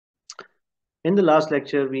In the last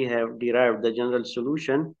lecture, we have derived the general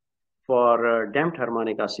solution for damped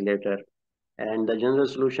harmonic oscillator, and the general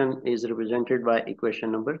solution is represented by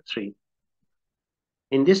equation number 3.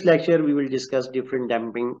 In this lecture, we will discuss different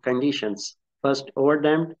damping conditions. First,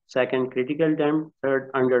 overdamped, second, critical damped,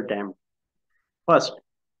 third, underdamped. First,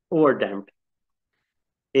 overdamped.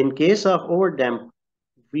 In case of overdamped,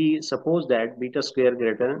 we suppose that beta square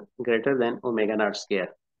greater than omega naught square.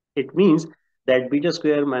 It means that beta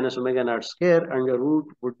square minus omega naught square under root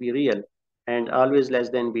would be real and always less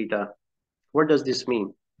than beta. What does this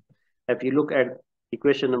mean? If you look at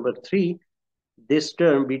equation number 3, this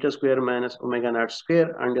term beta square minus omega naught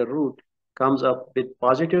square under root comes up with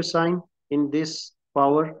positive sign in this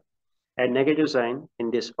power and negative sign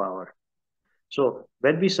in this power. So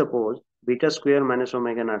when we suppose beta square minus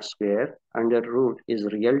omega naught square under root is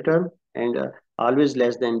real term and always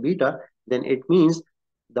less than beta, then it means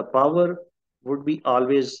the power would be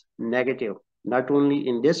always negative, not only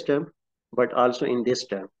in this term, but also in this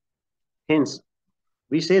term. Hence,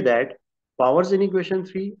 we say that powers in equation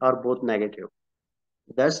 3 are both negative.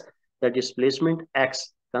 Thus, the displacement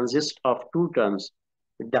x consists of two terms,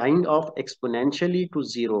 dying off exponentially to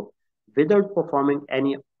zero without performing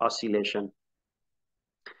any oscillation.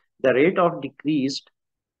 The rate of decreased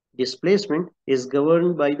displacement is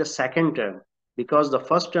governed by the second term because the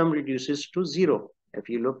first term reduces to zero. If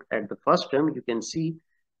you look at the first term, you can see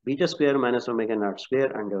beta square minus omega naught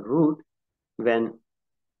square under root when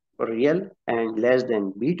real and less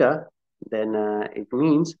than beta, then it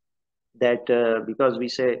means that because we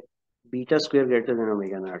say beta square greater than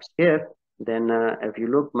omega naught square, then if you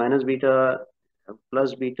look minus beta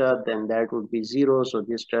plus beta, then that would be zero. So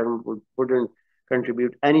this term wouldn't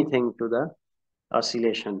contribute anything to the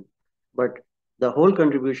oscillation. But the whole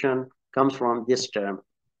contribution comes from this term.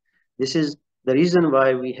 This is the reason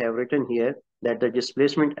why we have written here that the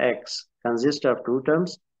displacement x consists of two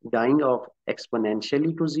terms dying off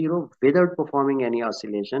exponentially to zero without performing any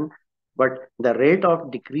oscillation, but the rate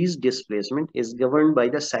of decreased displacement is governed by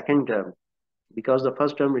the second term because the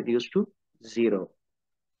first term reduced to zero.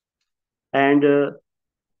 And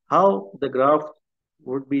how the graph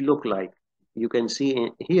would be look like, you can see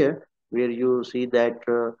here where you see that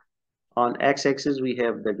on x-axis we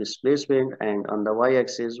have the displacement and on the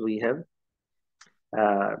y-axis we have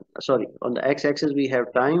on the x-axis we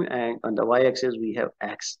have time and on the y-axis we have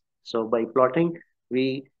x. So by plotting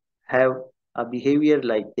we have a behavior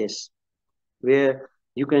like this where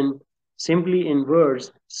you can simply in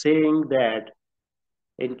words saying that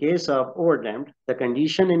in case of overdamped, the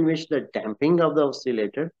condition in which the damping of the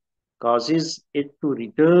oscillator causes it to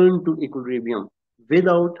return to equilibrium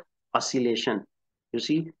without oscillation. You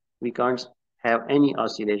see, we can't have any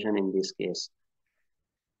oscillation in this case.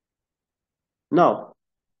 Now,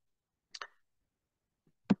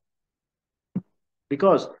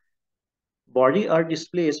 because body are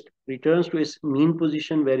displaced returns to its mean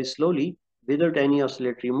position very slowly without any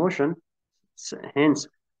oscillatory motion, hence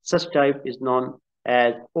such type is known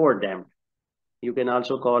as overdamped. You can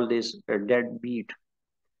also call this a dead beat.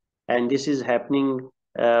 And this is happening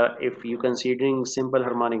if you considering simple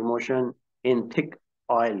harmonic motion in thick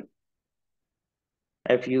oil.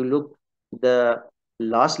 If you look the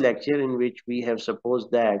last lecture in which we have supposed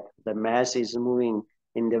that the mass is moving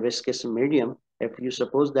in the viscous medium, if you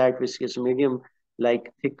suppose that viscous medium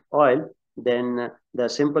like thick oil, then the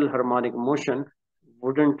simple harmonic motion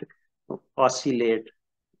wouldn't oscillate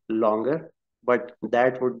longer, but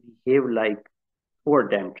that would behave like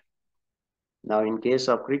overdamped. Now, in case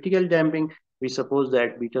of critical damping, we suppose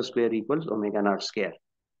that beta square equals omega naught square.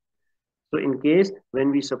 So in case when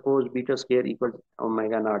we suppose beta square equals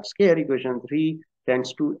omega naught square, equation 3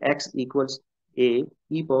 tends to x equals a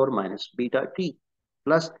e power minus beta t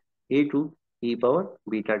plus a to e power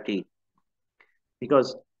beta t.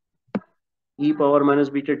 Because e power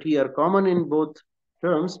minus beta t are common in both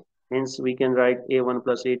terms, hence we can write a1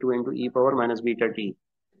 plus a2 into e power minus beta t.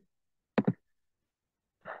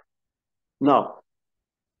 Now,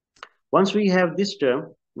 once we have this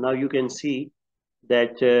term, now you can see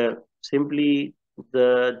that simply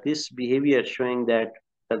this behavior showing that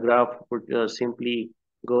the graph would simply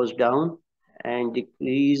goes down and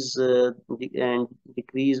decrease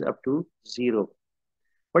up to zero.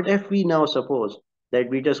 But if we now suppose that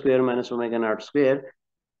beta square minus omega naught square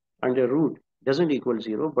under root doesn't equal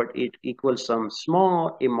zero, but it equals some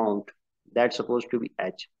small amount that's supposed to be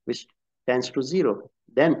h, which tends to zero,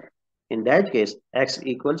 then in that case, x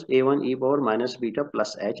equals a1 e power minus beta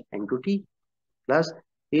plus h into t plus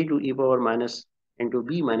a2 e power minus into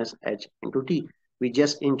b minus h into t. We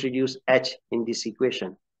just introduce h in this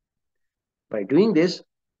equation. By doing this,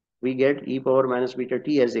 we get e power minus beta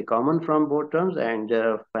t as a common from both terms, and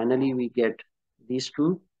finally we get these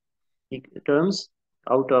two terms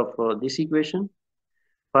out of this equation.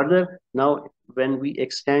 Further, now when we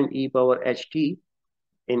extend e power ht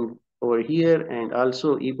in over here and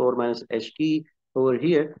also e power minus ht over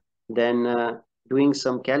here, then doing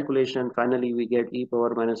some calculation, finally we get e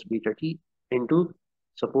power minus beta t into,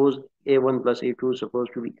 suppose a1 plus a2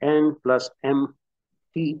 supposed to be n plus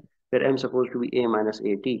mt, where m supposed to be a minus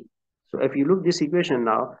at. So if you look this equation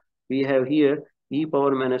now, we have here e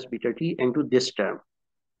power minus beta t into this term.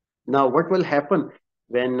 Now what will happen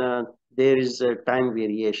when there is a time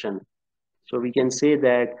variation? So we can say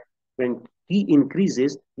that when t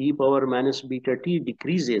increases, e power minus beta t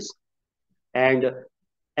decreases, and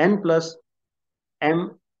n plus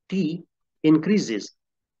mt increases,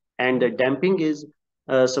 and the damping is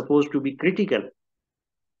supposed to be critical.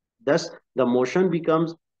 Thus, the motion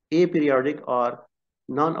becomes aperiodic or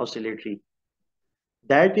non-oscillatory.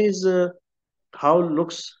 That is how it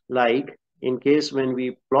looks like in case when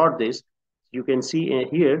we plot this. You can see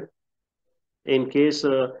here, in case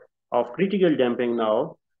of critical damping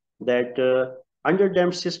now, that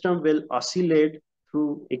underdamped system will oscillate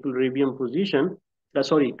through equilibrium position.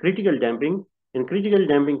 Critical damping. In critical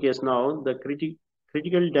damping case now, the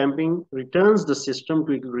critical damping returns the system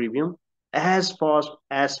to equilibrium as fast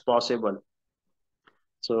as possible.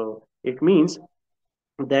 So it means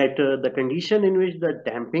that the condition in which the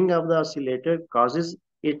damping of the oscillator causes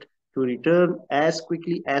it to return as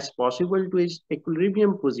quickly as possible to its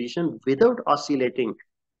equilibrium position without oscillating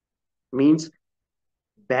means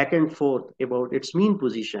back and forth about its mean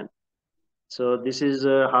position. So this is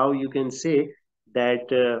how you can say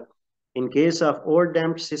that in case of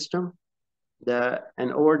overdamped system,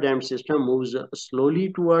 an overdamped system moves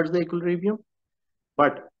slowly towards the equilibrium,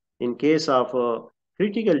 but in case of a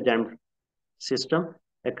critical damped system,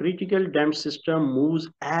 a critical damped system moves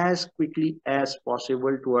as quickly as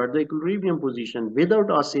possible toward the equilibrium position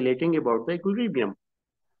without oscillating about the equilibrium.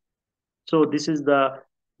 So this is the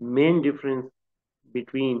main difference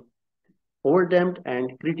between overdamped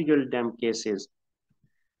and critical damped cases.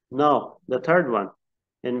 Now, the third one,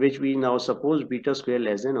 in which we now suppose beta square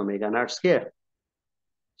less than omega naught square.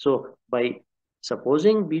 So by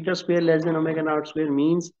supposing beta square less than omega naught square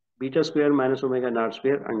means beta square minus omega naught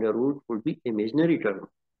square under root would be imaginary term.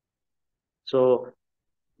 So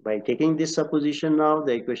by taking this supposition now,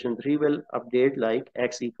 the equation 3 will update like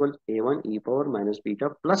x equals a1 e power minus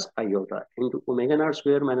beta plus iota into omega naught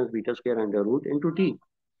square minus beta square under root into t.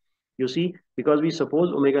 You see, because we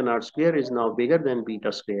suppose omega naught square is now bigger than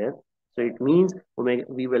beta square, so it means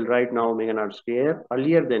we will write now omega naught square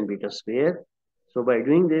earlier than beta square. So by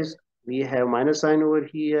doing this, we have minus sign over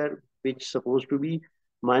here, which is supposed to be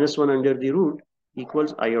minus 1 under the root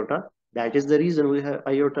equals iota. That is the reason we have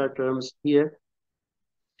iota terms here.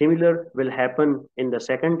 Similar will happen in the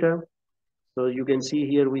second term. So you can see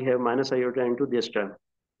here we have minus iota into this term.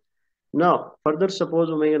 Now, further suppose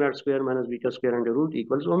omega naught square minus beta square under root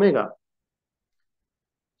equals omega.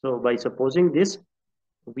 So by supposing this,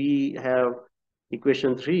 we have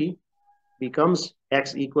equation 3 becomes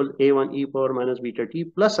x equal a1 e power minus beta t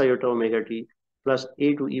plus iota omega t plus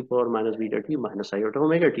a2 e power minus beta t minus iota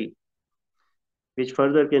omega t, which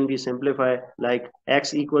further can be simplified like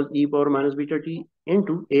x equals e power minus beta t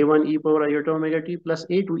into a1 e power iota omega t plus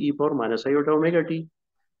a2 e power minus iota omega t.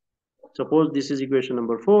 Suppose this is equation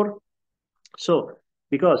number 4. So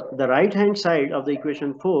because the right hand side of the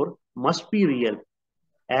equation 4 must be real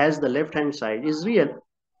as the left hand side is real.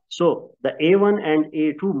 So the a1 and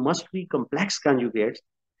a2 must be complex conjugates.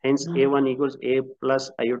 Hence a1 equals a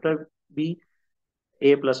plus iota b,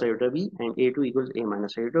 a plus iota b, and a2 equals a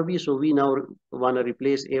minus iota b. So we now want to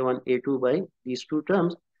replace a1, a2 by these two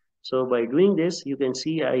terms. So by doing this, you can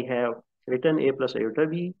see I have written a plus iota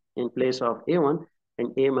b in place of a1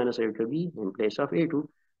 and a minus iota b in place of a2.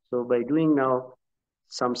 So by doing now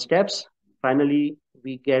some steps, finally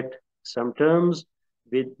we get some terms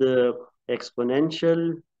with the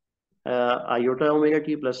exponential iota omega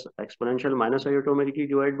t plus exponential minus iota omega t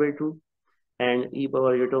divided by 2 and e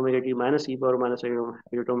power iota omega t minus e power minus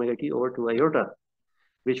iota omega t over 2 iota,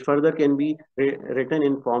 which further can be written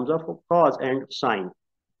in forms of cos and sine.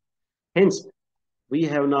 Hence, we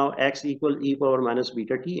have now x equal e power minus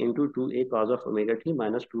beta t into 2a cos of omega t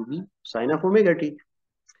minus 2b sine of omega t.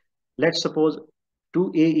 Let's suppose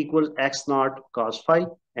 2a equals x naught cos phi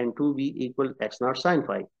and 2b equals x naught sine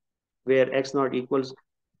phi, where x naught equals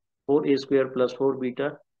 4a square plus 4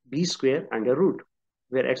 beta b square under root,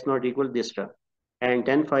 where x naught equals this term, and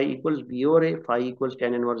tan phi equals b over a, phi equals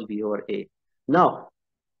tan inverse b over a. Now,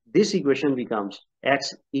 this equation becomes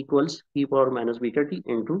x equals e power minus beta t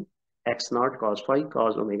into x naught cos phi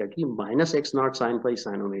cos omega t minus x naught sin phi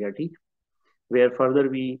sin omega t, where further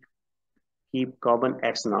we keep common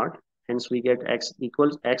x naught. Hence we get x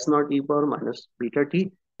equals x naught e power minus beta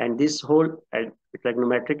t, and this whole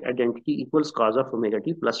trigonometric identity equals cos of omega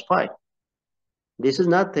t plus phi. This is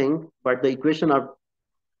nothing but the equation of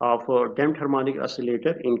a damped harmonic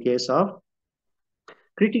oscillator in case of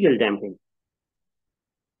critical damping.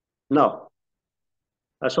 Now,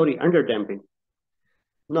 under damping.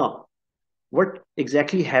 Now, what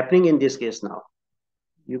exactly happening in this case now?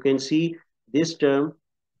 You can see this term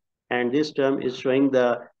and this term is showing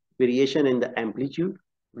the variation in the amplitude,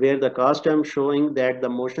 where the cos term showing that the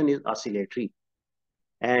motion is oscillatory.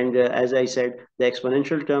 And as I said, the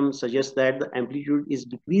exponential term suggests that the amplitude is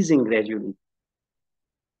decreasing gradually,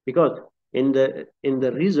 because in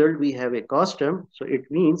the result we have a cos term, so it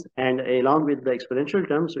means, and along with the exponential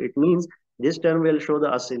term, so it means this term will show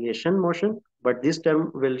the oscillation motion, but this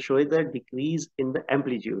term will show the decrease in the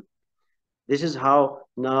amplitude. This is how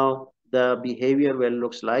now the behavior will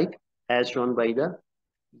looks like, as shown by the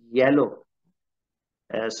yellow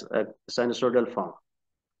as a sinusoidal form.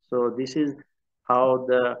 So this is how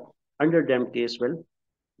the underdamped case will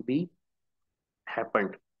be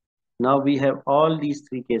happened. Now we have all these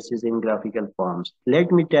three cases in graphical forms.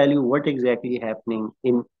 Let me tell you what exactly happening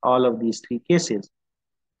in all of these three cases.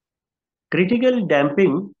 Critical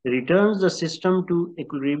damping returns the system to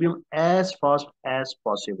equilibrium as fast as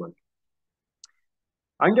possible.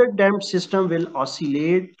 Underdamped system will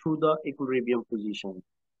oscillate through the equilibrium position.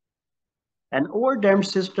 An overdamped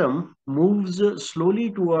system moves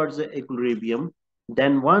slowly towards the equilibrium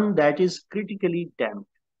than one that is critically damped.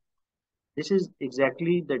 This is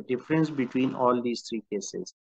exactly the difference between all these three cases.